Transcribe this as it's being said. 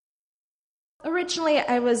Originally,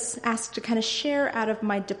 I was asked to kind of share out of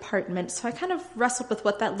my department, so I kind of wrestled with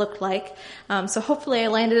what that looked like. So hopefully I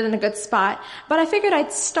landed in a good spot. But I figured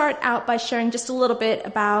I'd start out by sharing just a little bit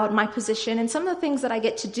about my position and some of the things that I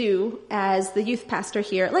get to do as the youth pastor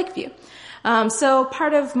here at Lakeview. So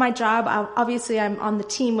part of my job, obviously I'm on the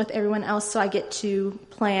team with everyone else, so I get to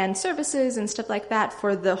plan services and stuff like that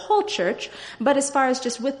for the whole church. But as far as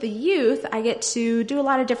just with the youth, I get to do a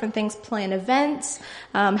lot of different things, plan events,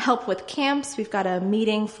 help with camps. We've got a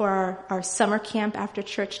meeting for our summer camp after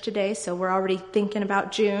church today, so we're already thinking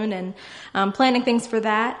about June and planning things for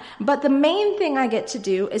that. But the main thing I get to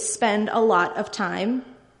do is spend a lot of time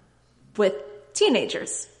with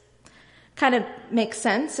teenagers. Kind of makes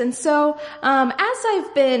sense. And so as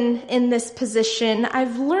I've been in this position,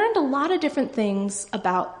 I've learned a lot of different things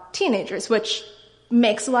about teenagers, which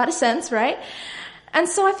makes a lot of sense, right? And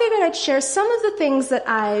so I figured I'd share some of the things that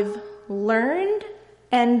I've learned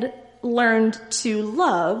and learned to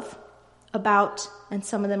love about, and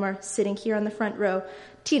some of them are sitting here on the front row,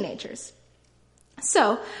 teenagers.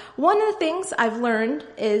 So one of the things I've learned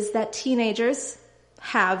is that teenagers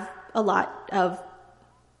have a lot of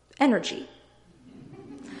energy.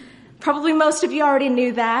 Probably most of you already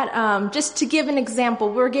knew that. Just to give an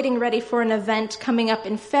example, we're getting ready for an event coming up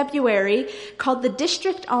in February called the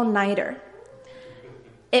District All-Nighter.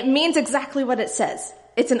 It means exactly what it says.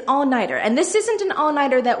 It's an all-nighter. And this isn't an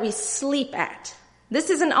all-nighter that we sleep at. This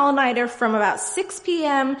is an all-nighter from about 6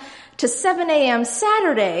 p.m. to 7 a.m.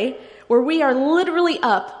 Saturday, where we are literally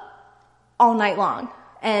up all night long.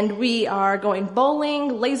 And we are going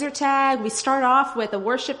bowling, laser tag. We start off with a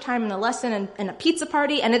worship time and a lesson and a pizza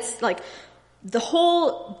party. And it's like the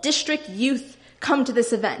whole district youth come to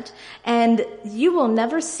this event. And you will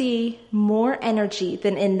never see more energy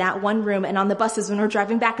than in that one room and on the buses when we're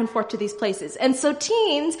driving back and forth to these places. And so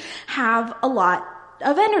teens have a lot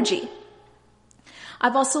of energy.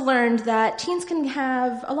 I've also learned that teens can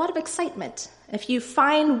have a lot of excitement. If you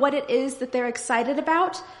find what it is that they're excited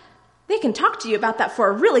about, they can talk to you about that for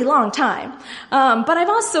a really long time. But I've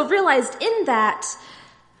also realized in that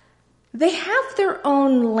they have their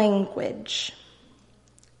own language.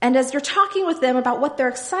 And as you're talking with them about what they're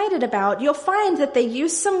excited about, you'll find that they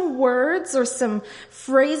use some words or some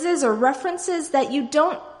phrases or references that you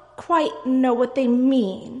don't quite know what they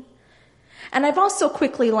mean. And I've also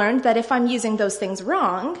quickly learned that if I'm using those things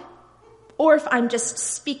wrong, or if I'm just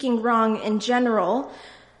speaking wrong in general,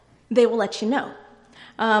 they will let you know.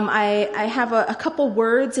 I have a couple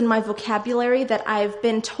words in my vocabulary that I've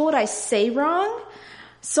been told I say wrong,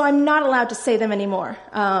 so I'm not allowed to say them anymore,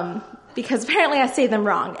 because apparently I say them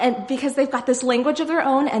wrong, and because they've got this language of their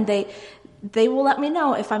own, and they will let me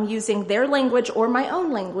know if I'm using their language or my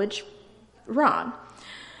own language wrong.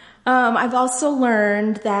 I've also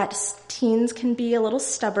learned that teens can be a little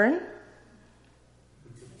stubborn.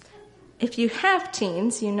 If you have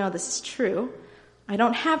teens, you know this is true. I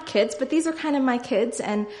don't have kids, but these are kind of my kids,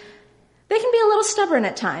 and they can be a little stubborn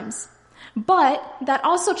at times. But that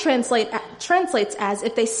also translates as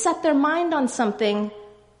if they set their mind on something,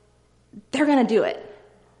 they're going to do it,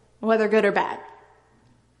 whether good or bad.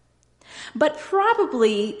 But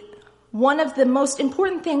probably one of the most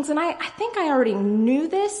important things, and I think I already knew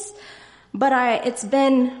this, but it's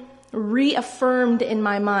been reaffirmed in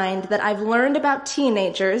my mind that I've learned about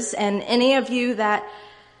teenagers, and any of you that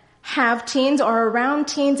have teens or around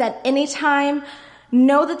teens at any time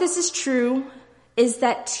know that this is true, is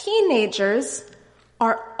that teenagers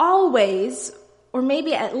are always, or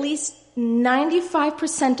maybe at least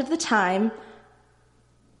 95% of the time,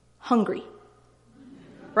 hungry.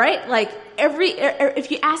 Right? Like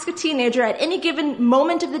if you ask a teenager at any given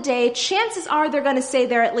moment of the day, chances are they're going to say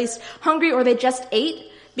they're at least hungry or they just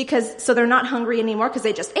ate, so they're not hungry anymore because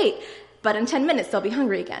they just ate. But in 10 minutes, they'll be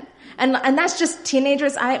hungry again. And that's just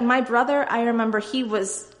teenagers. My brother, I remember he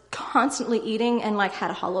was constantly eating and had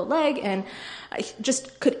a hollow leg and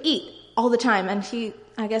just could eat all the time. And he,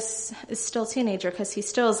 I guess, is still a teenager because he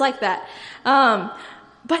still is like that.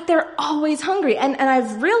 But they're always hungry. And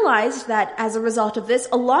I've realized that as a result of this,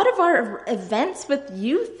 a lot of our events with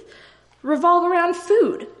youth revolve around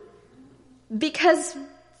food. Because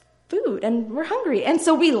food, and we're hungry. And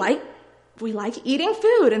so we like eating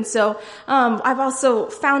food. And so I've also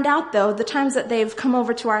found out, though, the times that they've come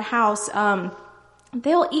over to our house,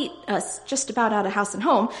 they'll eat us just about out of house and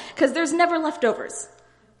home because there's never leftovers.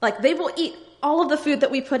 They will eat all of the food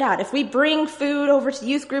that we put out. If we bring food over to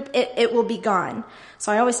youth group, it will be gone.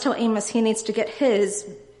 So I always tell Amos he needs to get his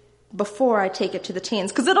before I take it to the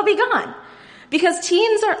teens because it'll be gone. Because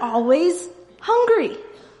teens are always hungry.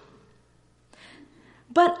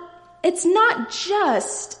 But it's not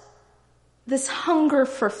just this hunger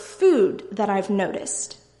for food that I've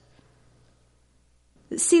noticed.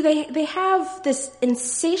 See, they have this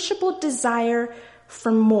insatiable desire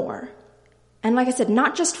for more. And like I said,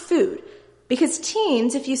 not just food. Because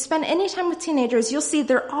teens, if you spend any time with teenagers, you'll see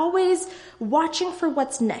they're always watching for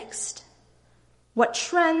what's next. What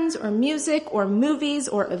trends or music or movies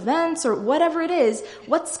or events or whatever it is,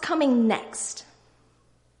 what's coming next.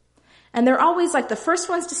 And they're always like the first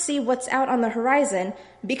ones to see what's out on the horizon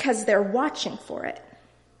because they're watching for it.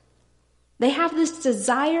 They have this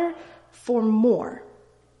desire for more.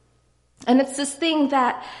 And it's this thing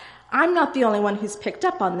that I'm not the only one who's picked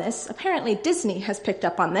up on this. Apparently Disney has picked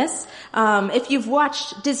up on this. If you've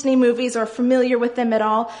watched Disney movies or are familiar with them at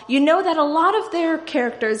all, you know that a lot of their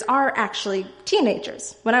characters are actually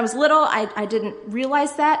teenagers. When I was little, I didn't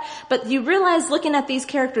realize that, but you realize looking at these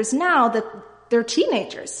characters now that they're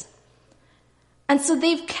teenagers. And so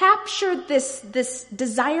they've captured this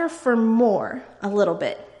desire for more a little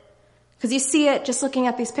bit. Because you see it, just looking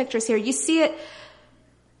at these pictures here, you see it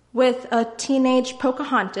with a teenage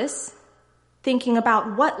Pocahontas thinking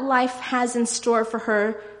about what life has in store for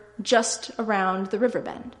her just around the river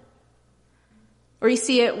bend. Or you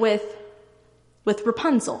see it with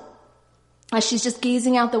Rapunzel, as she's just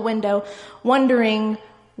gazing out the window, wondering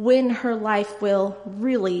when her life will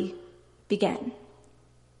really begin.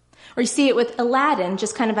 Or you see it with Aladdin,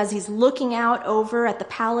 just kind of as he's looking out over at the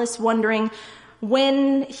palace, wondering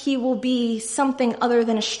when he will be something other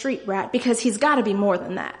than a street rat, because he's got to be more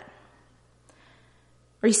than that.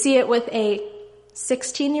 Or you see it with a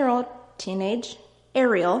 16-year-old teenage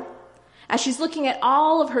Ariel, as she's looking at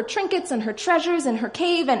all of her trinkets and her treasures in her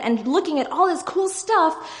cave and looking at all this cool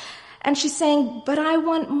stuff, and she's saying, but I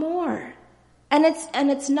want more. And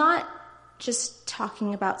it's not just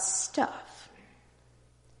talking about stuff.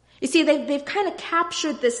 You see, they've kind of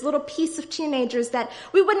captured this little piece of teenagers that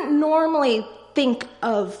we wouldn't normally think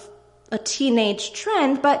of a teenage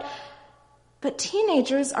trend, but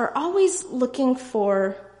teenagers are always looking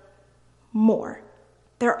for more.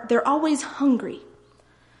 They're always hungry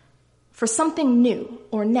for something new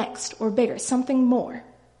or next or bigger, something more.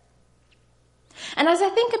 And as I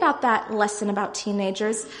think about that lesson about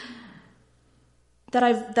teenagers that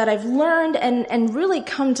I've learned and really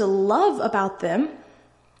come to love about them,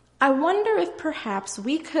 I wonder if perhaps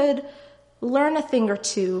we could learn a thing or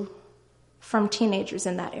two from teenagers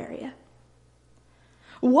in that area.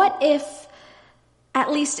 What if,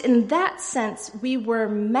 at least in that sense, we were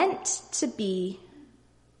meant to be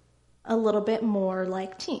a little bit more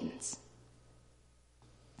like teens?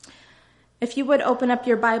 If you would open up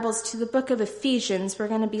your Bibles to the book of Ephesians, we're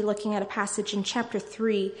going to be looking at a passage in chapter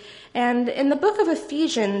 3. And in the book of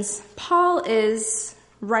Ephesians, Paul is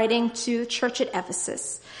writing to the church at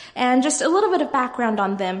Ephesus. And just a little bit of background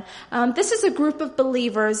on them. This is a group of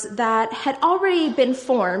believers that had already been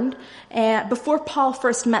formed before Paul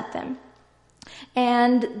first met them.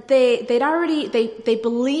 And they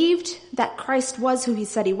believed that Christ was who he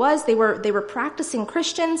said he was. They were practicing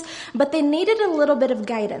Christians, but they needed a little bit of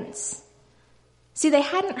guidance. See, they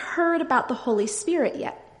hadn't heard about the Holy Spirit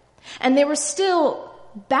yet. And they were still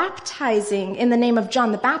baptizing in the name of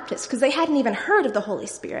John the Baptist because they hadn't even heard of the Holy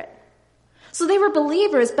Spirit. So they were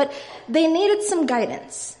believers, but they needed some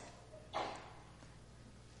guidance.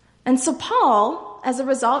 And so Paul, as a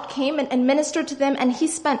result, came and ministered to them, and he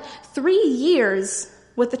spent 3 years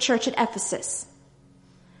with the church at Ephesus.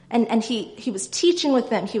 And he was teaching with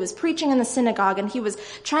them, he was preaching in the synagogue, and he was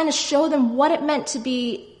trying to show them what it meant to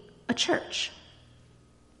be a church.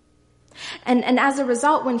 And as a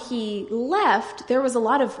result, when he left, there was a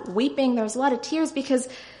lot of weeping, there was a lot of tears, because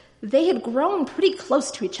they had grown pretty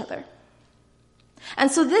close to each other.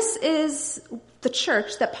 And so this is the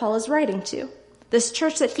church that Paul is writing to. This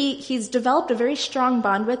church that he's developed a very strong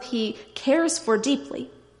bond with, he cares for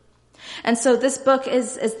deeply. And so this book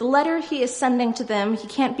is the letter he is sending to them. He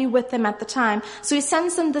can't be with them at the time. So he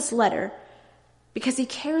sends them this letter because he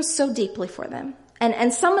cares so deeply for them.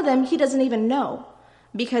 And some of them he doesn't even know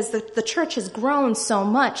because the church has grown so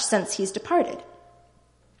much since he's departed.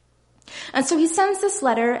 And so he sends this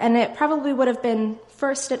letter, and it probably would have been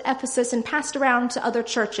first at Ephesus and passed around to other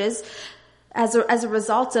churches as a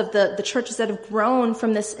result of the churches that have grown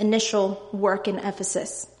from this initial work in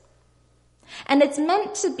Ephesus. And it's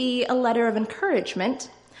meant to be a letter of encouragement,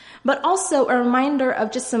 but also a reminder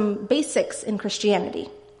of just some basics in Christianity.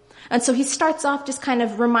 And so he starts off just kind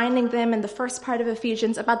of reminding them in the first part of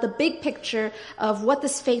Ephesians about the big picture of what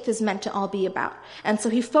this faith is meant to all be about. And so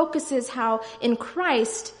he focuses how in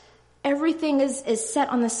Christ, everything is set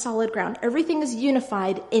on this solid ground. Everything is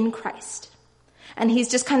unified in Christ. And he's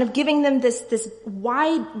just kind of giving them this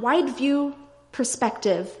wide view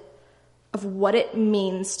perspective of what it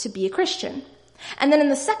means to be a Christian. And then in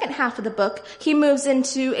the second half of the book, he moves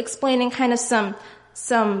into explaining kind of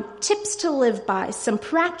some tips to live by, some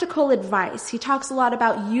practical advice. He talks a lot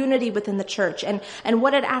about unity within the church and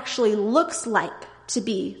what it actually looks like to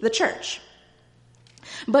be the church.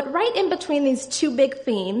 But right in between these two big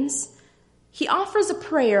themes, he offers a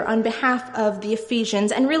prayer on behalf of the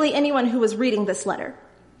Ephesians and really anyone who was reading this letter.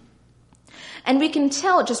 And we can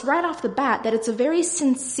tell just right off the bat that it's a very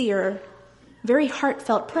sincere, very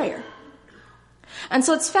heartfelt prayer. And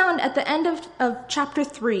so it's found at the end of chapter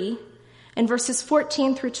 3 in verses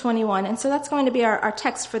 14 through 21. And so that's going to be our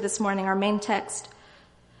text for this morning, our main text.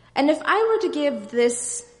 And if I were to give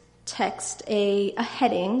this text a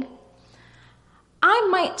heading, I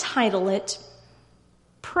might title it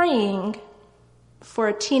Praying for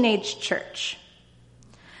a Teenage Church.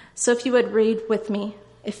 So if you would read with me,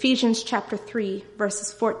 Ephesians chapter 3,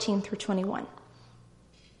 verses 14 through 21.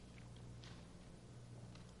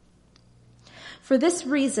 For this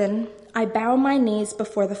reason, I bow my knees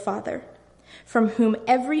before the Father, from whom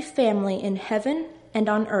every family in heaven and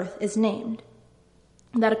on earth is named,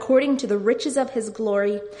 that according to the riches of his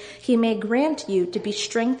glory, he may grant you to be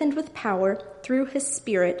strengthened with power through his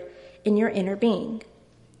Spirit in your inner being,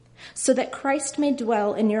 so that Christ may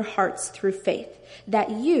dwell in your hearts through faith,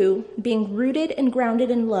 that you, being rooted and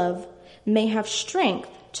grounded in love, may have strength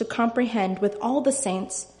to comprehend with all the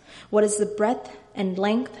saints what is the breadth and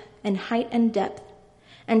length and height and depth,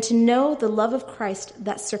 and to know the love of Christ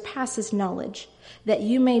that surpasses knowledge, that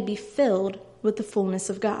you may be filled with the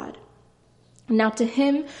fullness of God. Now to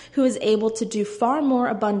him who is able to do far more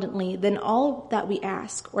abundantly than all that we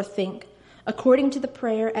ask or think, according to the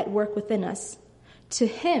prayer at work within us, to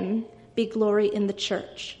him be glory in the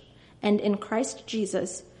church and in Christ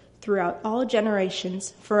Jesus throughout all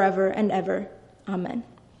generations, forever and ever. Amen.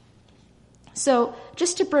 So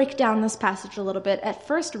just to break down this passage a little bit, at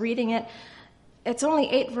first reading it, it's only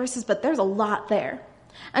 8 verses, but there's a lot there.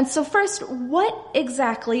 And so first, what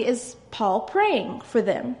exactly is Paul praying for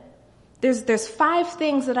them? There's 5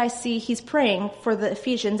 things that I see he's praying for the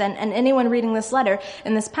Ephesians and anyone reading this letter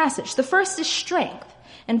in this passage. The first is strength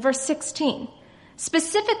in verse 16.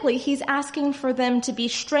 Specifically, he's asking for them to be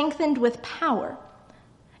strengthened with power.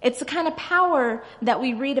 It's the kind of power that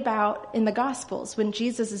we read about in the Gospels when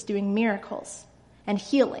Jesus is doing miracles and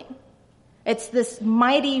healing. It's this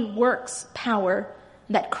mighty works power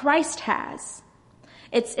that Christ has.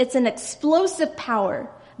 It's an explosive power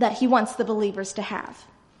that he wants the believers to have.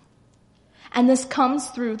 And this comes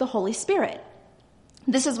through the Holy Spirit.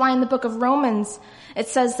 This is why in the book of Romans, it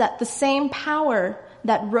says that the same power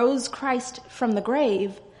that rose Christ from the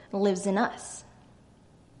grave lives in us.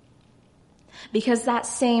 Because that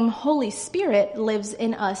same Holy Spirit lives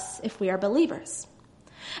in us if we are believers.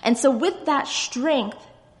 And so with that strength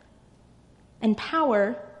and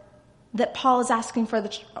power that Paul is asking for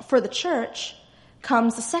the church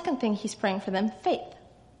comes the second thing he's praying for them, faith.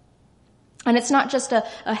 And it's not just a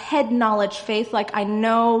head knowledge faith, like I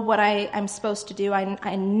know what I'm supposed to do.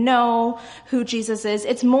 I know who Jesus is.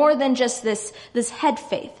 It's more than just this head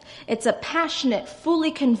faith. It's a passionate,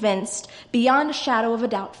 fully convinced, beyond a shadow of a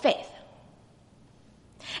doubt faith.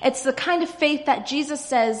 It's the kind of faith that Jesus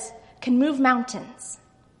says can move mountains.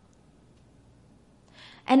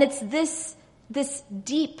 And it's this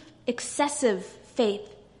deep, excessive faith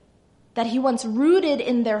that he wants rooted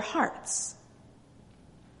in their hearts.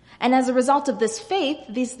 And as a result of this faith,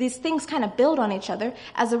 these things kind of build on each other.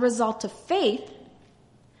 As a result of faith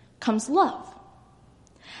comes love.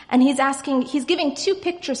 And he's giving 2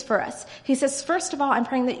 pictures for us. He says, first of all, I'm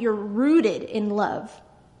praying that you're rooted in love.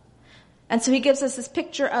 And so he gives us this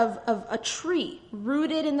picture of a tree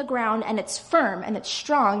rooted in the ground, and it's firm and it's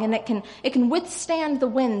strong, and it can withstand the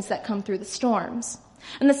winds that come through the storms.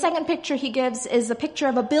 And the second picture he gives is a picture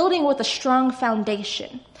of a building with a strong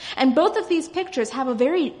foundation. And both of these pictures have a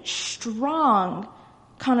very strong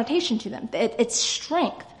connotation to them. It's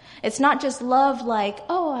strength. It's not just love like,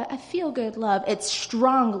 oh, I feel good love. It's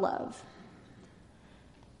strong love.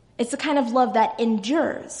 It's the kind of love that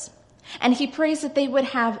endures. And he prays that they would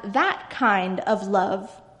have that kind of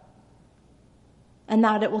love and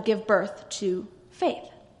that it will give birth to faith.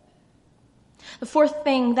 The fourth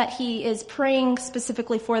thing that he is praying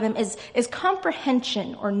specifically for them is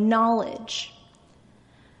comprehension or knowledge.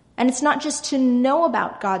 And it's not just to know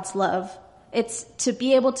about God's love, it's to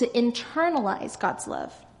be able to internalize God's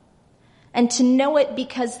love and to know it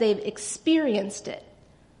because they've experienced it.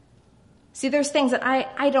 See, there's things that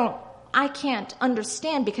I can't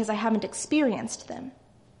understand because I haven't experienced them.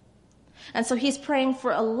 And so he's praying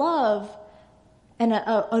for a love and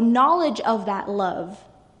a knowledge of that love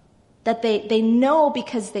that they know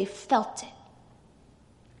because they felt it.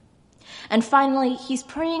 And finally, he's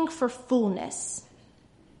praying for fullness.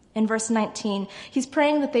 In verse 19, he's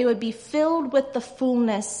praying that they would be filled with the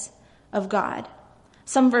fullness of God.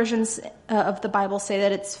 Some versions of the Bible say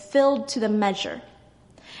that it's filled to the measure.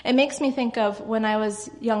 It makes me think of when I was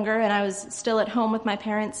younger and I was still at home with my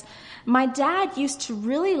parents. My dad used to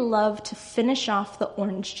really love to finish off the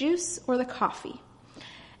orange juice or the coffee.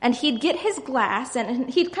 And he'd get his glass and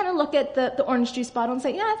he'd kind of look at the orange juice bottle and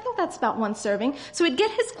say, yeah, I think that's about one serving. So he'd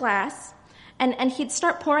get his glass and he'd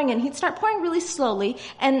start pouring in. He'd start pouring really slowly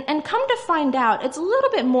and come to find out it's a little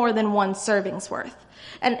bit more than one serving's worth.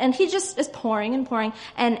 And he just is pouring and pouring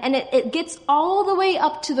and it gets all the way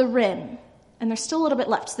up to the rim. And there's still a little bit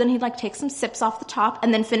left. So then he'd take some sips off the top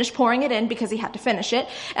and then finish pouring it in because he had to finish it.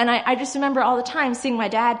 And I just remember all the time seeing my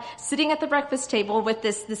dad sitting at the breakfast table with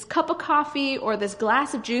this cup of coffee or this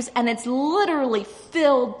glass of juice, and it's literally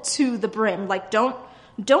filled to the brim.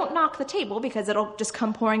 Don't knock the table because it'll just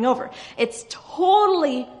come pouring over. It's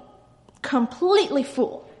totally, completely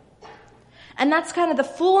full. And that's kind of the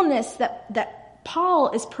fullness that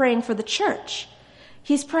Paul is praying for the church.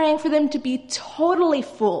 He's praying for them to be totally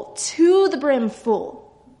full, to the brim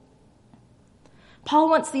full. Paul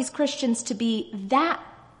wants these Christians to be that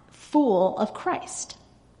full of Christ,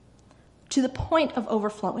 to the point of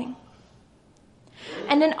overflowing.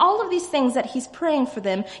 And in all of these things that he's praying for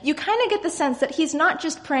them, you kind of get the sense that he's not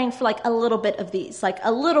just praying for a little bit of these,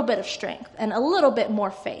 a little bit of strength and a little bit more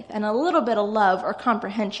faith and a little bit of love or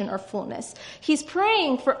comprehension or fullness. He's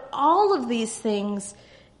praying for all of these things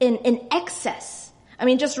in excess. I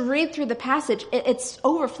mean, just read through the passage. It's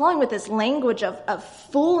overflowing with this language of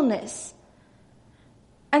fullness.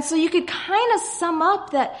 And so you could kind of sum up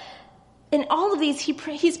that in all of these,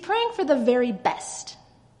 he's praying for the very best.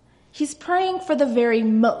 He's praying for the very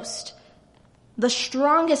most, the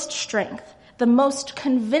strongest strength, the most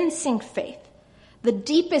convincing faith, the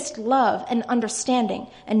deepest love and understanding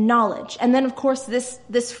and knowledge. And then, of course,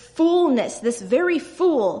 this fullness, this very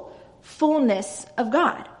fullness of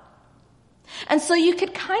God. And so you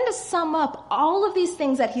could kind of sum up all of these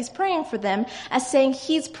things that he's praying for them as saying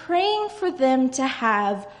he's praying for them to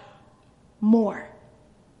have more.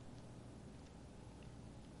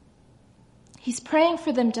 He's praying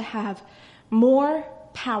for them to have more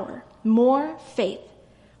power, more faith,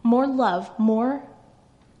 more love, more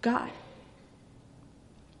God.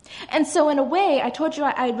 And so in a way, I told you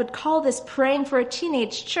I would call this praying for a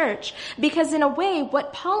teenage church, because in a way,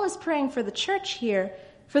 what Paul is praying for the church here,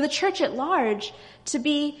 for the church at large to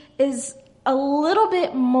be, is a little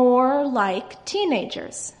bit more like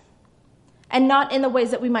teenagers. And not in the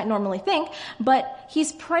ways that we might normally think, but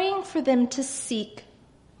he's praying for them to seek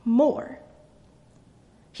more.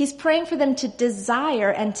 He's praying for them to desire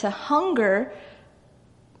and to hunger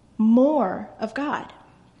more of God.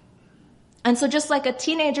 And so just like a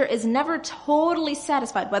teenager is never totally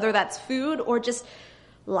satisfied, whether that's food or just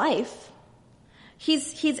life,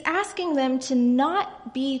 He's asking them to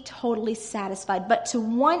not be totally satisfied, but to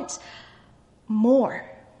want more.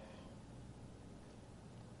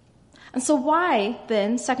 And so why,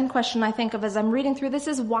 then, second question I think of as I'm reading through this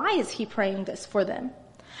is, why is he praying this for them?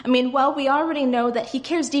 I mean, well, we already know that he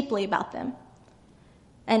cares deeply about them.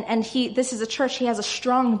 And this is a church he has a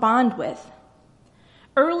strong bond with.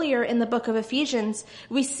 Earlier in the book of Ephesians,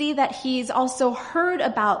 we see that he's also heard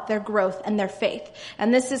about their growth and their faith.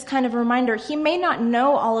 And this is kind of a reminder, he may not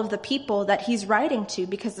know all of the people that he's writing to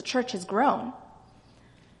because the church has grown.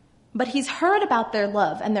 But he's heard about their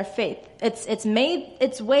love and their faith. It's made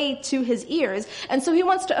its way to his ears, and so he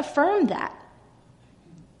wants to affirm that.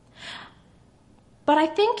 But I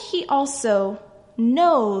think he also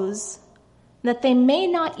knows that they may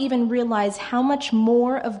not even realize how much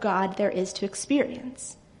more of God there is to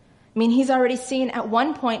experience. I mean, he's already seen at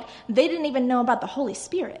one point, they didn't even know about the Holy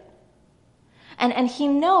Spirit. And he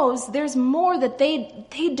knows there's more that they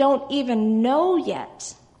don't even know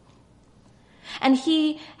yet. And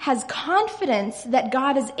he has confidence that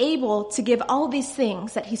God is able to give all these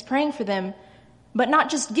things that he's praying for them, but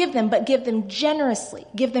not just give them, but give them generously,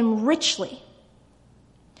 give them richly.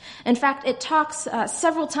 In fact, it talks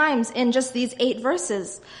several times in just these 8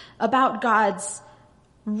 verses about God's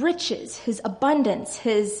riches, his abundance,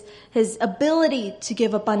 his ability to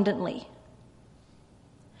give abundantly.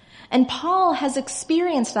 And Paul has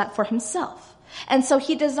experienced that for himself. And so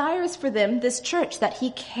he desires for them, this church that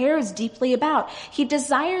he cares deeply about, he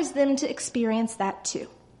desires them to experience that too.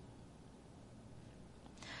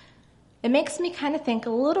 It makes me kind of think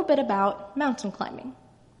a little bit about mountain climbing.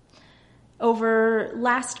 Over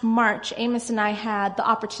last March, Amos and I had the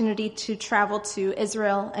opportunity to travel to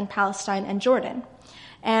Israel and Palestine and Jordan.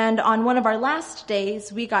 And on one of our last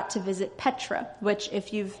days, we got to visit Petra, which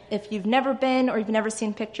if you've never been or you've never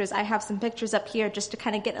seen pictures, I have some pictures up here just to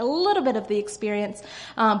kind of get a little bit of the experience.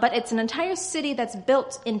 But it's an entire city that's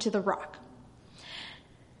built into the rock.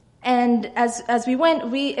 And as we went,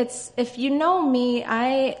 if you know me,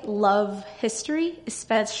 I love history,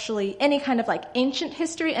 especially any kind of like ancient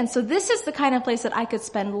history. And so this is the kind of place that I could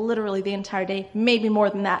spend literally the entire day, maybe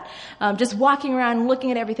more than that, just walking around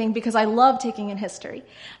looking at everything because I love taking in history.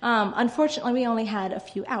 Unfortunately, we only had a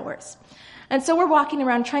few hours. And so we're walking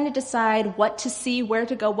around trying to decide what to see, where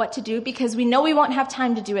to go, what to do, because we know we won't have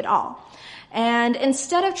time to do it all. And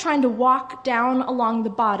instead of trying to walk down along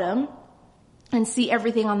the bottom and see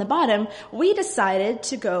everything on the bottom, we decided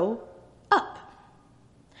to go up.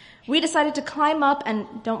 We decided to climb up, and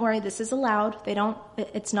don't worry, this is allowed.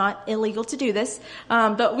 It's not illegal to do this.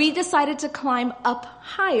 But we decided to climb up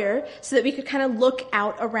higher so that we could kind of look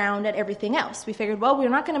out around at everything else. We figured, well, we're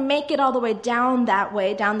not going to make it all the way down that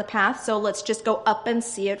way, down the path, so let's just go up and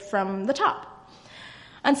see it from the top.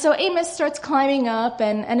 And so Amos starts climbing up,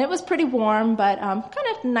 and it was pretty warm, but kind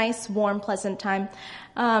of nice, warm, pleasant time.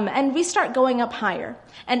 And we start going up higher.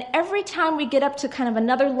 And every time we get up to kind of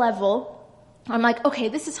another level, I'm like, okay,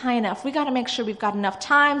 this is high enough. We got to make sure we've got enough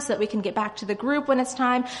time so that we can get back to the group when it's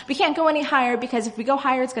time. We can't go any higher because if we go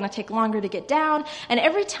higher, it's going to take longer to get down. And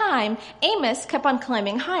every time, Amos kept on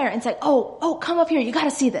climbing higher and said, oh, come up here. You got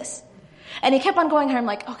to see this. And he kept on going higher. I'm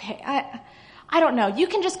like, okay, I don't know. You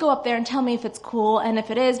can just go up there and tell me if it's cool. And if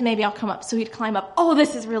it is, maybe I'll come up. So he'd climb up. Oh,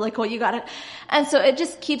 this is really cool. You got it. And so it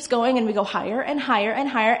just keeps going and we go higher and higher and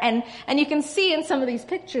higher. And you can see in some of these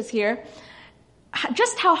pictures here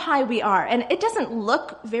just how high we are. And it doesn't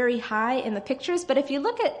look very high in the pictures, but if you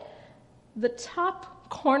look at the top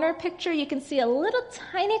corner picture, you can see a little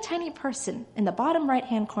tiny, tiny person in the bottom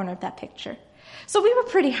right-hand corner of that picture. So we were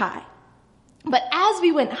pretty high. But as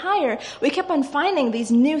we went higher, we kept on finding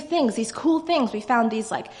these new things, these cool things. We found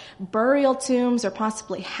these like burial tombs or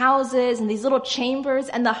possibly houses and these little chambers.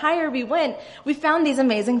 And the higher we went, we found these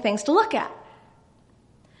amazing things to look at.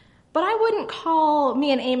 But I wouldn't call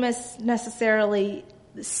me and Amos necessarily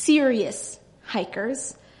serious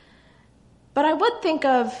hikers. But I would think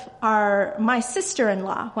of my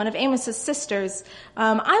sister-in-law, one of Amos's sisters.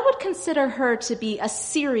 I would consider her to be a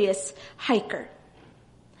serious hiker.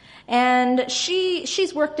 And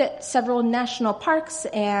she's worked at several national parks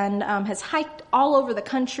and has hiked all over the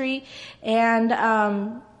country.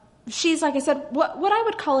 And she's, like I said, what I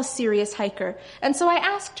would call a serious hiker. And so I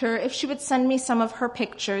asked her if she would send me some of her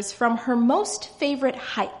pictures from her most favorite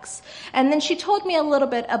hikes. And then she told me a little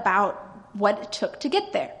bit about what it took to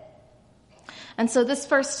get there. And so this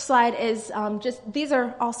first slide is these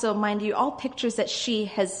are also, mind you, all pictures that she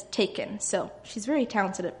has taken. So she's very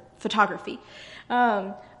talented at photography.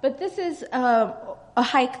 But this is a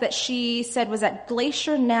hike that she said was at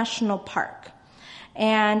Glacier National Park.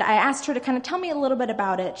 And I asked her to kind of tell me a little bit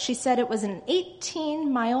about it. She said it was an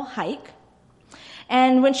 18-mile hike.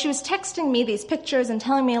 And when she was texting me these pictures and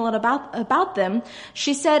telling me a little about them,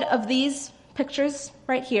 she said of these pictures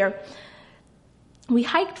right here, we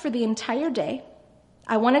hiked for the entire day.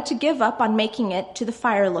 I wanted to give up on making it to the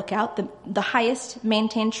fire lookout, the highest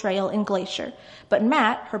maintained trail in Glacier. But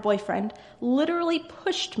Matt, her boyfriend, literally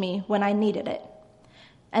pushed me when I needed it.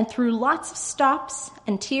 And through lots of stops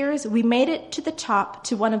and tears, we made it to the top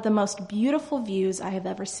to one of the most beautiful views I have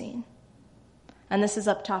ever seen. And this is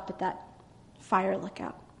up top at that fire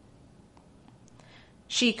lookout.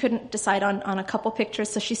 She couldn't decide on a couple pictures,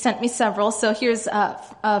 so she sent me several. So here's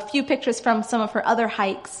a few pictures from some of her other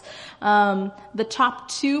hikes. The top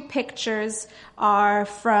two pictures are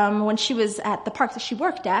from when she was at the park that she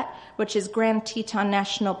worked at, which is Grand Teton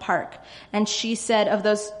National Park. And she said of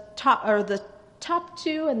those the top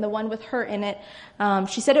two and the one with her in it,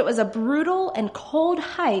 she said it was a brutal and cold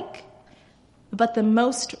hike, but the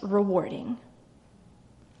most rewarding.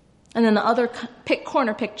 And then the other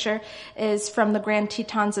corner picture is from the Grand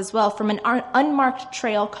Tetons as well, from an unmarked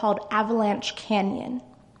trail called Avalanche Canyon.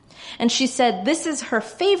 And she said this is her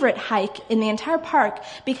favorite hike in the entire park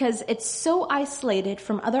because it's so isolated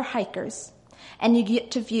from other hikers, and you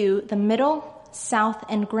get to view the Middle, South,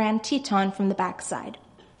 and Grand Teton from the backside.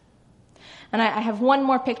 And I have one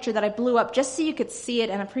more picture that I blew up just so you could see it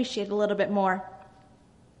and appreciate it a little bit more.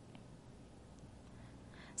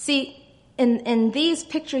 See, in these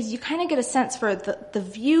pictures, you kind of get a sense for the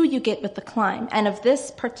view you get with the climb. And of this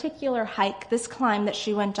particular hike, this climb that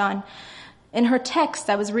she went on, in her text,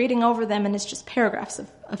 I was reading over them, and it's just paragraphs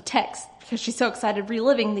of text because she's so excited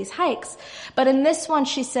reliving these hikes. But in this one,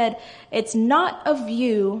 she said, it's not a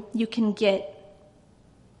view you can get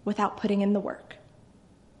without putting in the work.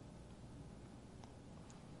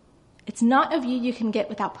 It's not a view you can get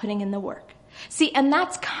without putting in the work. See, and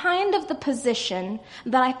that's kind of the position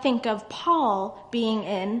that I think of Paul being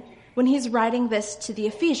in when he's writing this to the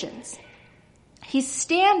Ephesians. He's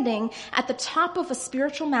standing at the top of a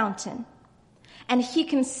spiritual mountain, and he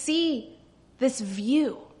can see this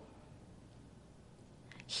view.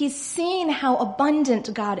 He's seen how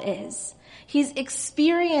abundant God is. He's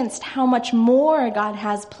experienced how much more God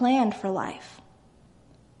has planned for life.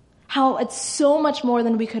 How it's so much more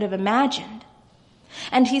than we could have imagined.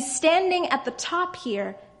 And he's standing at the top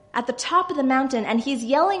here, at the top of the mountain, and he's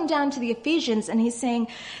yelling down to the Ephesians, and he's saying,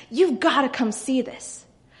 you've got to come see this.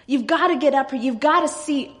 You've got to get up here. You've got to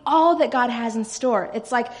see all that God has in store. It's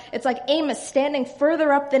like Amos standing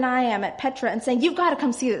further up than I am at Petra and saying, you've got to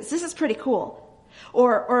come see this. This is pretty cool.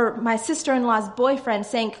 Or my sister-in-law's boyfriend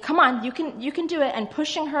saying, come on, you can do it, and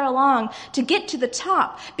pushing her along to get to the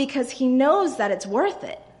top because he knows that it's worth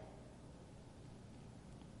it.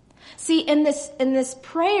 See, in this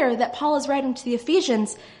prayer that Paul is writing to the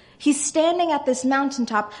Ephesians, he's standing at this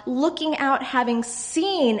mountaintop, looking out, having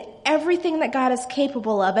seen everything that God is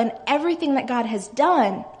capable of and everything that God has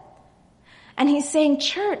done. And he's saying,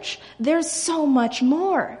 church, there's so much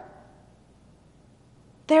more.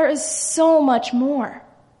 There is so much more.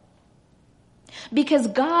 Because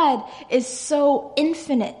God is so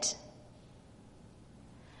infinite.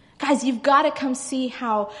 Guys, you've got to come see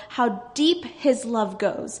how deep his love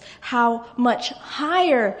goes, how much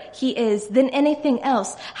higher he is than anything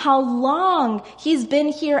else, how long he's been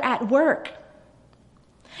here at work.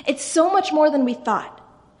 It's so much more than we thought.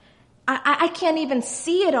 I can't even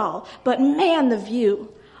see it all, but man, the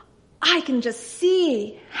view. I can just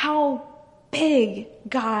see how big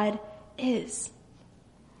God is.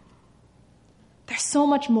 There's so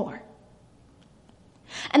much more.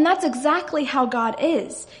 And that's exactly how God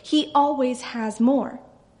is. He always has more.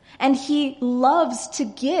 And he loves to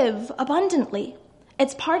give abundantly.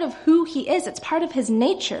 It's part of who he is. It's part of his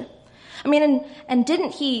nature. I mean, and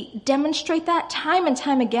didn't he demonstrate that time and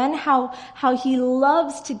time again, how he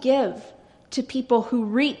loves to give to people who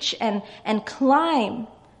reach and climb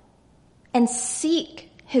and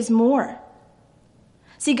seek his more.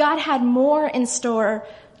 See, God had more in store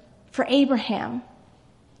for Abraham,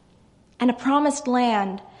 and a promised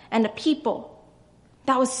land, and a people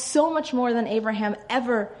that was so much more than Abraham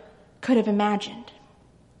ever could have imagined.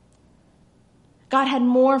 God had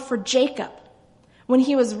more for Jacob when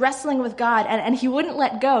he was wrestling with God, and he wouldn't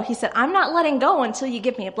let go. He said, I'm not letting go until you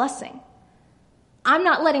give me a blessing. I'm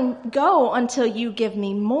not letting go until you give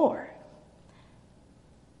me more.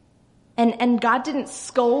 And God didn't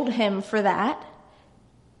scold him for that.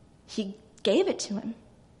 He gave it to him.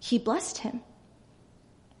 He blessed him.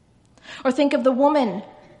 Or think of the woman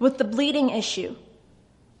with the bleeding issue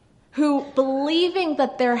who, believing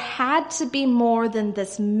that there had to be more than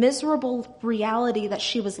this miserable reality that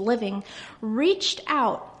she was living, reached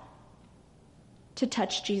out to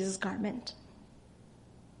touch Jesus' garment.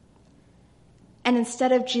 And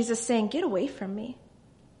instead of Jesus saying, get away from me,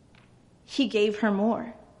 he gave her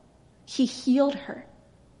more. He healed her.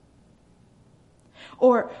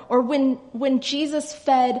 Or when Jesus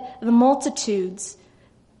fed the multitudes,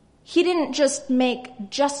 he didn't just make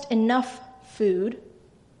just enough food.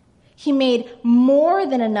 He made more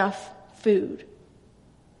than enough food.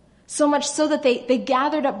 So much so that they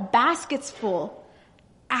gathered up baskets full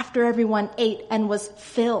after everyone ate and was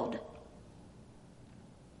filled.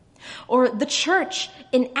 Or the church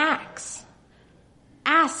in Acts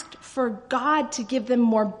asked for God to give them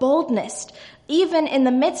more boldness, even in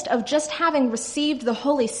the midst of just having received the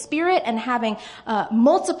Holy Spirit and having a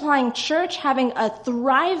multiplying church, having a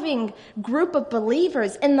thriving group of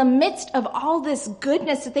believers. In the midst of all this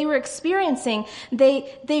goodness that they were experiencing,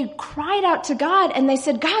 they cried out to God and they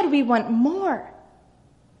said, God, we want more.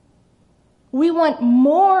 We want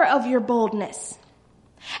more of your boldness.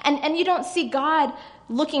 And you don't see God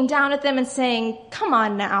looking down at them and saying, come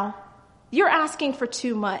on now, you're asking for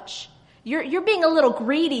too much. You're being a little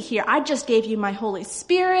greedy here. I just gave you my Holy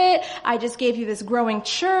Spirit. I just gave you this growing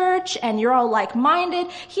church and you're all like-minded.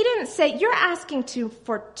 He didn't say you're asking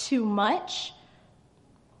for too much.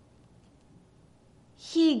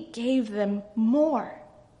 He gave them more.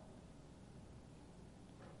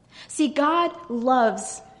 See, God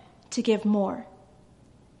loves to give more.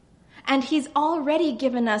 And he's already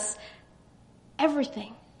given us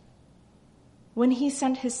everything when he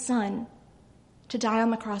sent his son to die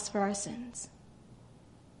on the cross for our sins.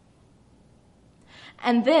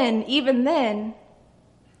 And then, even then,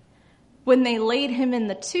 when they laid him in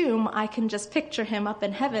the tomb, I can just picture him up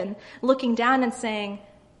in heaven looking down and saying,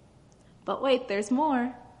 but wait, there's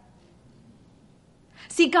more.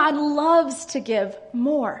 See, God loves to give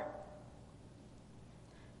more.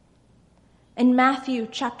 In Matthew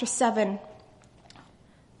chapter 7,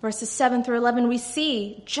 verses 7 through 11, we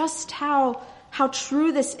see just how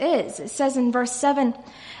true this is. It says in verse 7,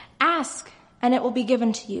 "Ask, and it will be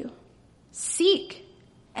given to you. Seek,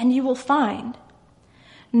 and you will find.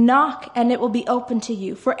 Knock, and it will be open to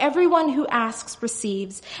you. For everyone who asks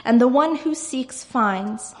receives, and the one who seeks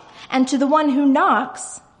finds. And to the one who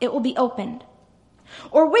knocks, it will be opened.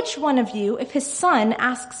 Or which one of you, if his son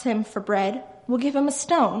asks him for bread, will give him a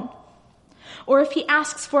stone? Or if he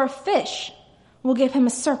asks for a fish, will give him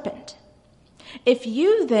a serpent? If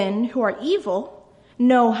you then, who are evil,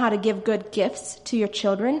 know how to give good gifts to your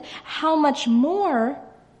children, how much more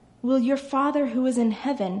will your Father who is in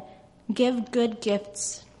heaven give good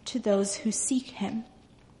gifts to those who seek him?"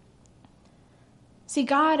 See,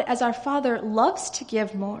 God, as our Father, loves to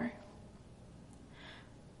give more.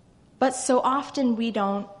 But so often we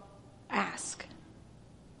don't ask.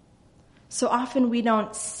 So often we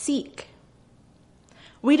don't seek.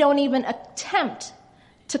 We don't even attempt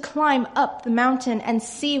to climb up the mountain and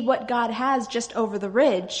see what God has just over the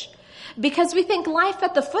ridge, because we think life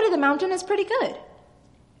at the foot of the mountain is pretty good.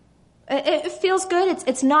 It feels good.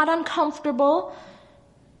 It's not uncomfortable.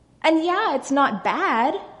 And yeah, it's not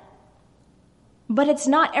bad, but it's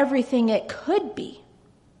not everything it could be.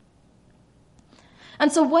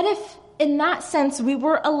 And so what if, in that sense, we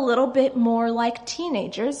were a little bit more like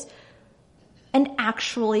teenagers and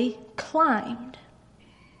actually climbed?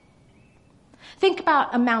 Think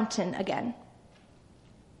about a mountain again.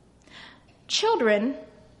 Children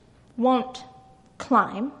won't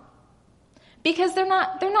climb because they're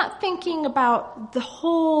not thinking about the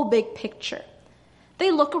whole big picture. They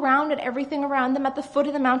look around at everything around them at the foot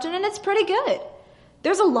of the mountain, and it's pretty good.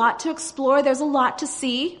 There's a lot to explore. There's a lot to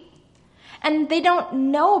see. And they don't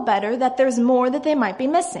know better that there's more that they might be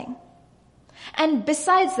missing. And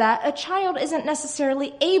besides that, a child isn't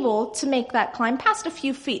necessarily able to make that climb past a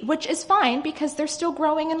few feet, which is fine because they're still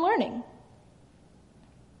growing and learning.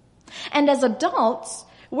 And as adults,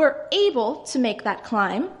 we're able to make that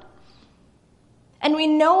climb. And we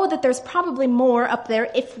know that there's probably more up there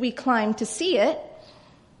if we climb to see it.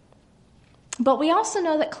 But we also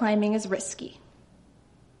know that climbing is risky.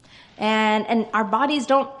 And our bodies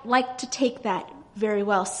don't like to take that very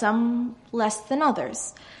well, some less than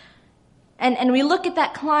others. And we look at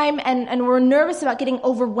that climb and we're nervous about getting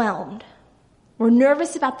overwhelmed. We're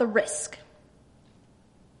nervous about the risk.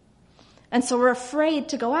 And so we're afraid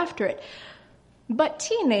to go after it. But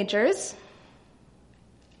teenagers,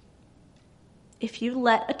 if you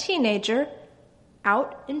let a teenager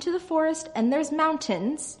out into the forest and there's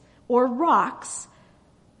mountains or rocks,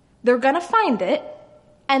 they're going to find it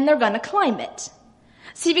and they're going to climb it.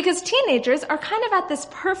 See, because teenagers are kind of at this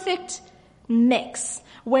perfect mix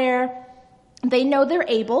where they know they're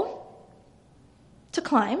able to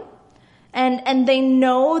climb and they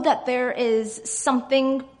know that there is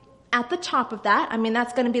something at the top of that. I mean,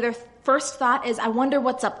 that's going to be their first thought is, I wonder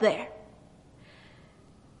what's up there.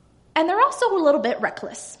 And they're also a little bit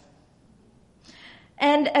reckless.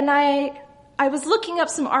 And I was looking up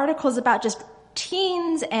some articles about just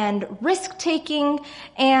teens and risk-taking,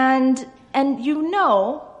 and you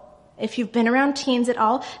know, if you've been around teens at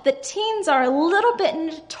all, that teens are a little bit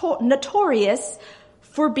notorious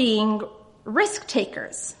for being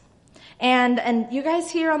risk-takers. And you guys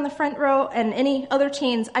here on the front row and any other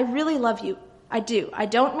teens, I really love you. I do. I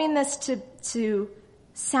don't mean this to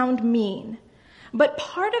sound mean. But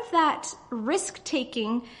part of that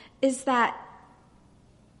risk-taking is that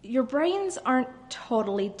your brains aren't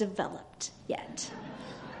totally developed yet.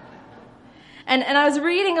 And I was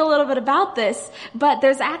reading a little bit about this, but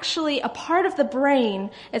there's actually a part of the brain,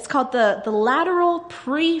 it's called the lateral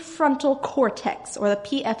prefrontal cortex, or the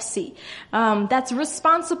PFC, that's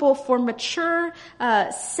responsible for mature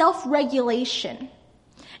self-regulation.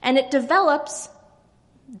 And it develops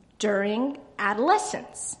during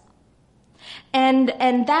adolescence. And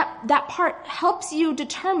that part helps you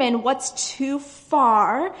determine what's too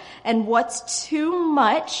far and what's too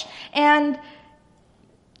much. And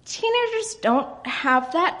teenagers don't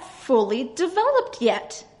have that fully developed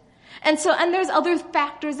yet. And there's other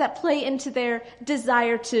factors that play into their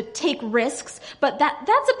desire to take risks, but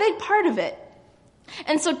that's a big part of it.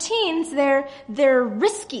 And so teens, they're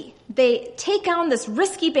risky. They take on this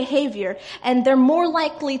risky behavior, and they're more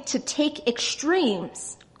likely to take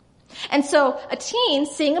extremes. And so a teen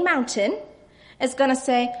seeing a mountain is going to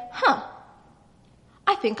say,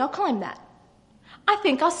 I think I'll climb that. I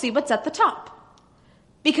think I'll see what's at the top.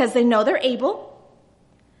 Because they know they're able.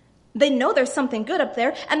 They know there's something good up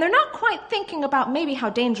there, and they're not quite thinking about maybe how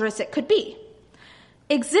dangerous it could be.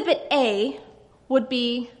 Exhibit A would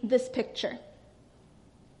be this picture.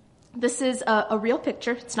 This is a real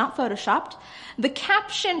picture. It's not photoshopped. The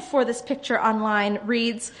caption for this picture online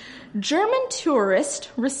reads, "German tourist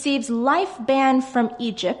receives life ban from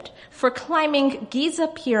Egypt for climbing Giza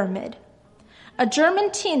Pyramid. A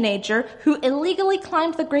German teenager who illegally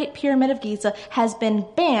climbed the Great Pyramid of Giza has been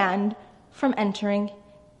banned from entering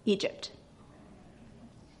Egypt."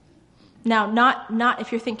 Now, not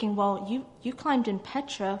if you're thinking, well, you climbed in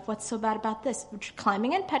Petra, what's so bad about this?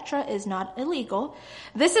 Climbing in Petra is not illegal.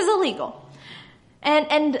 This is illegal.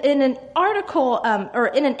 And in an article, or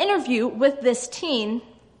in an interview with this teen,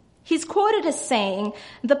 he's quoted as saying,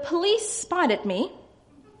 "The police spotted me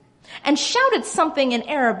and shouted something in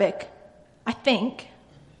Arabic, I think,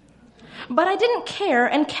 but I didn't care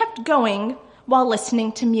and kept going while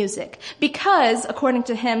listening to music because, according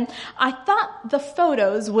to him, I thought the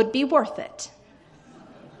photos would be worth it."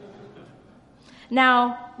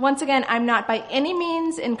 Now, once again, I'm not by any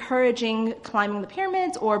means encouraging climbing the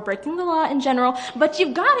pyramids or breaking the law in general, but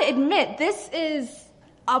you've got to admit this is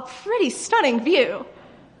a pretty stunning view.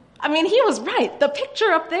 I mean, he was right. The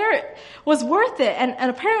picture up there was worth it. And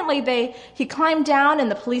apparently he climbed down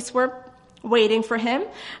and the police were waiting for him.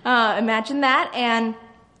 Imagine that. And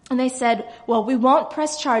they said, well, we won't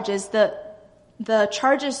press charges. The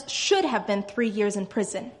charges should have been 3 years in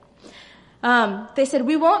prison. They said,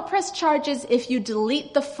 we won't press charges if you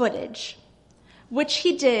delete the footage, which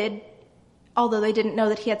he did, although they didn't know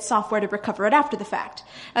that he had software to recover it after the fact.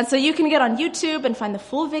 And so you can get on YouTube and find the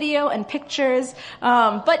full video and pictures.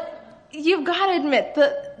 But you've got to admit,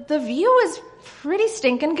 the view is pretty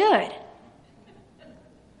stinking good.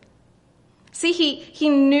 See, he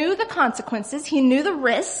knew the consequences, he knew the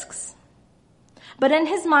risks, but in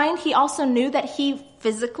his mind, he also knew that he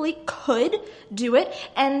physically could do it,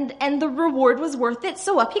 and the reward was worth it,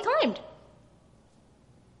 so up he climbed.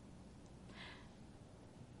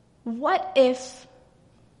 What if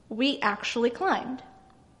we actually climbed?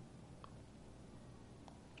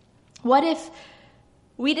 What if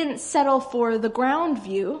we didn't settle for the ground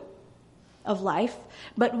view of life,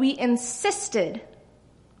 but we insisted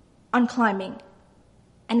on climbing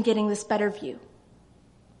and getting this better view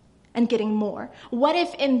and getting more? What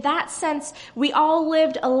if in that sense we all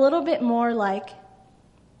lived a little bit more like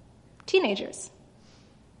teenagers,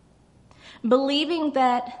 believing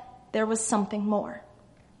that there was something more,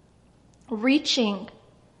 reaching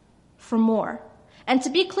for more? And to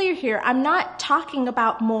be clear here, I'm not talking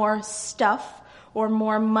about more stuff or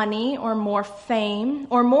more money or more fame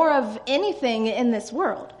or more of anything in this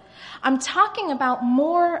world. I'm talking about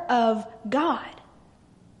more of God.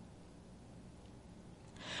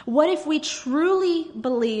 What if we truly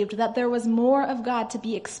believed that there was more of God to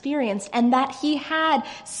be experienced and that He had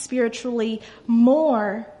spiritually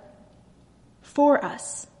more for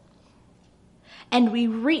us? And we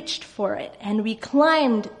reached for it, and we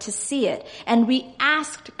climbed to see it, and we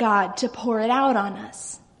asked God to pour it out on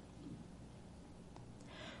us.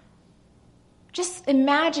 Just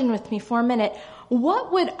imagine with me for a minute,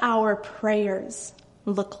 what would our prayers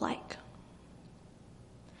look like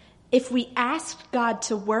if we asked God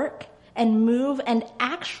to work and move and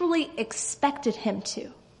actually expected Him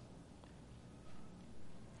to?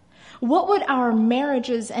 What would our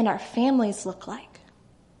marriages and our families look like?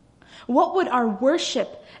 What would our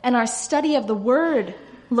worship and our study of the Word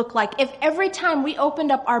look like if every time we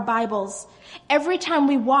opened up our Bibles, every time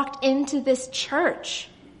we walked into this church,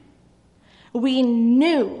 we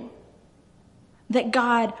knew that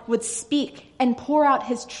God would speak and pour out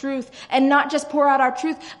His truth, and not just pour out our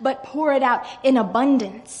truth, but pour it out in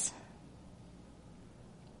abundance?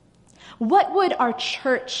 What would our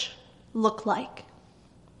church look like?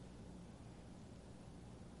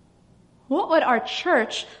 What would our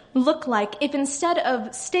church look like if instead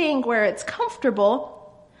of staying where it's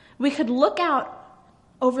comfortable, we could look out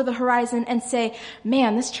over the horizon and say,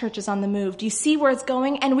 man, this church is on the move. Do you see where it's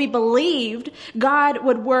going? And we believed God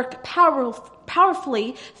would work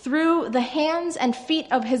powerfully through the hands and feet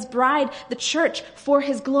of His bride, the church, for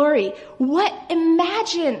His glory.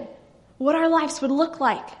 Imagine what our lives would look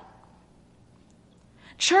like.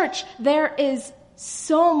 Church, there is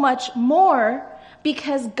so much more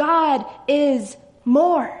because God is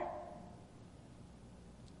more.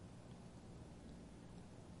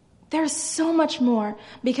 There's so much more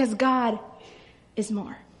because God is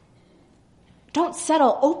more. Don't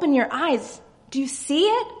settle. Open your eyes. Do you see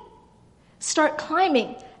it? Start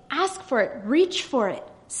climbing. Ask for it. Reach for it.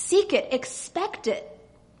 Seek it. Expect it.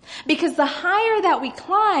 Because the higher that we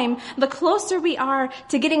climb, the closer we are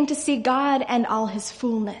to getting to see God and all His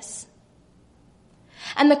fullness.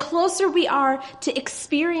 And the closer we are to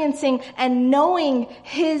experiencing and knowing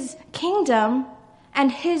His kingdom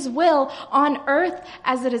and his will on earth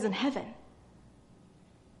as it is in heaven.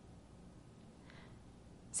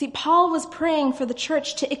 See, Paul was praying for the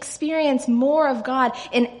church to experience more of God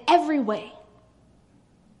in every way.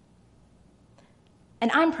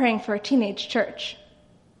 And I'm praying for a teenage church.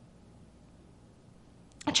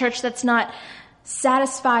 A church that's not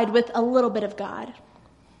satisfied with a little bit of God,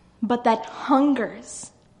 but that hungers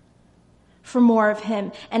for more of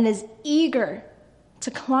him and is eager to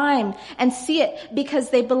climb and see it because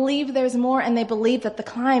they believe there's more and they believe that the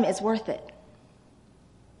climb is worth it.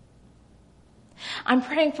 I'm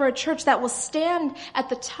praying for a church that will stand at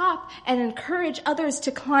the top and encourage others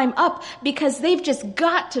to climb up because they've just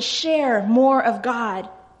got to share more of God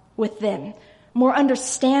with them, more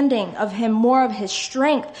understanding of him, more of his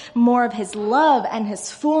strength, more of his love and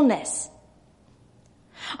his fullness.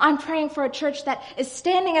 I'm praying for a church that is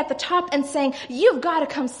standing at the top and saying, you've got to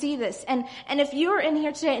come see this. And if you're in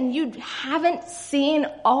here today and you haven't seen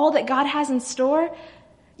all that God has in store,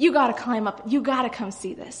 you got to climb up. You got to come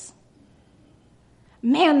see this.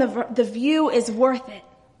 Man, the view is worth it.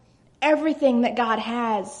 Everything that God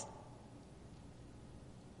has.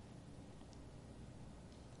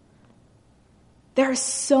 There is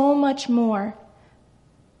so much more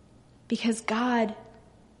because God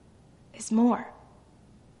is more.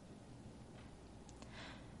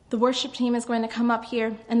 The worship team is going to come up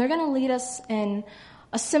here and they're going to lead us in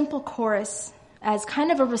a simple chorus as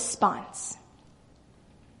kind of a response.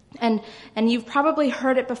 And you've probably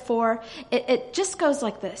heard it before. It just goes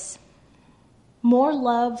like this. More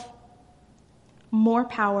love, more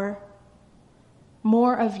power,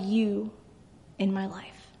 more of you in my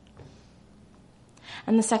life.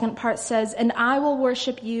 And the second part says, and I will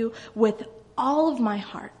worship you with all of my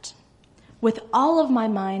heart, with all of my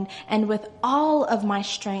mind, and with all of my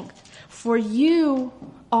strength, for you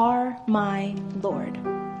are my Lord.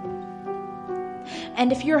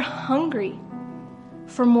 And if you're hungry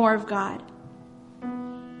for more of God,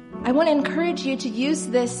 I want to encourage you to use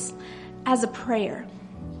this as a prayer,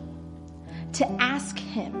 to ask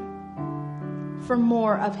him for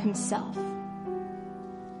more of himself.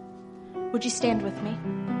 Would you stand with me?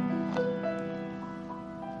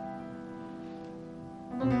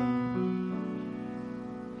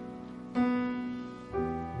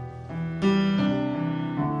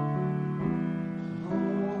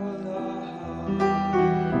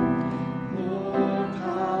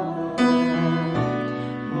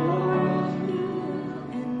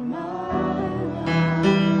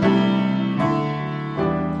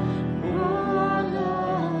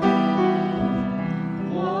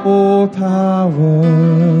 More power,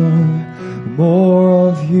 more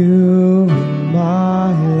of you in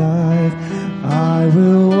my life. I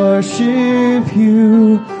will worship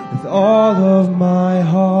you with all of my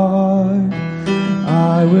heart.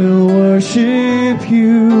 I will worship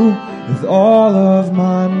you with all of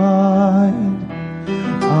my mind.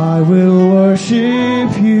 I will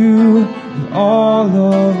worship you with all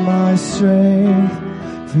of my strength,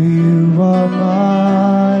 for you are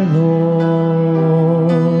my Lord.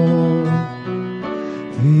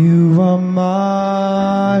 You are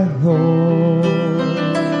my Lord.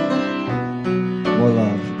 More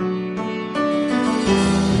love.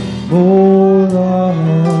 More love,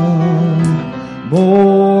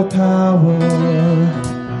 more power,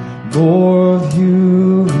 more of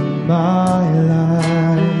you in my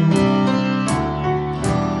life.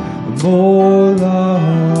 More love,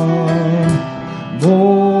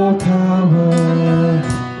 more power,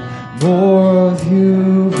 more of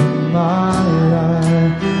you in my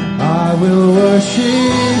life. I will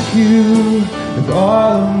worship you with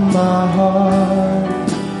all of my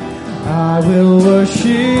heart. I will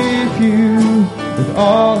worship you with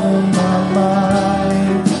all of my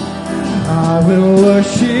mind. I will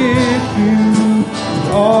worship you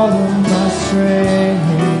with all of my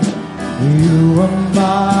strength. You are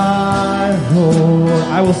my Lord.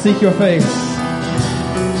 I will seek your face.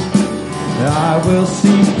 I will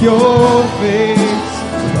seek your face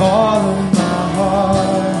with all of my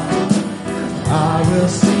heart. I will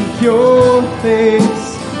seek your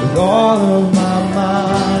face with all of my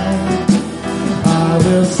mind. I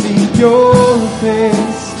will seek your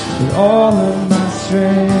face with all of my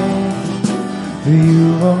strength, for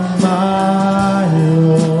you are my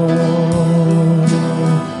Lord.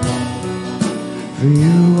 For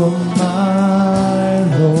you are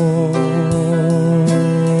my Lord.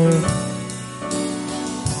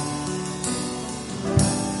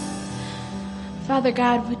 Father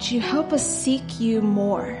God, would you help us seek you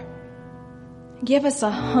more? Give us a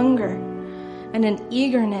hunger and an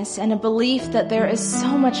eagerness and a belief that there is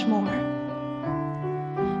so much more.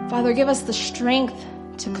 Father, give us the strength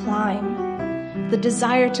to climb, the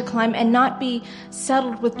desire to climb and not be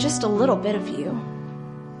settled with just a little bit of you.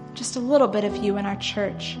 Just a little bit of you in our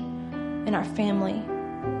church, in our family,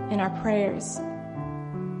 in our prayers.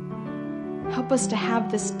 Help us to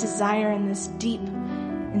have this desire and this deep,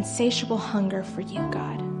 insatiable hunger for you,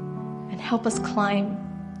 God. And help us climb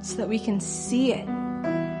so that we can see it.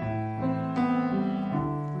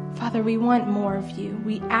 Father, we want more of you.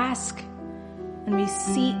 We ask and we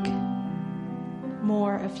seek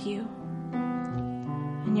more of you.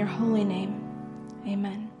 In your holy name,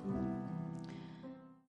 amen.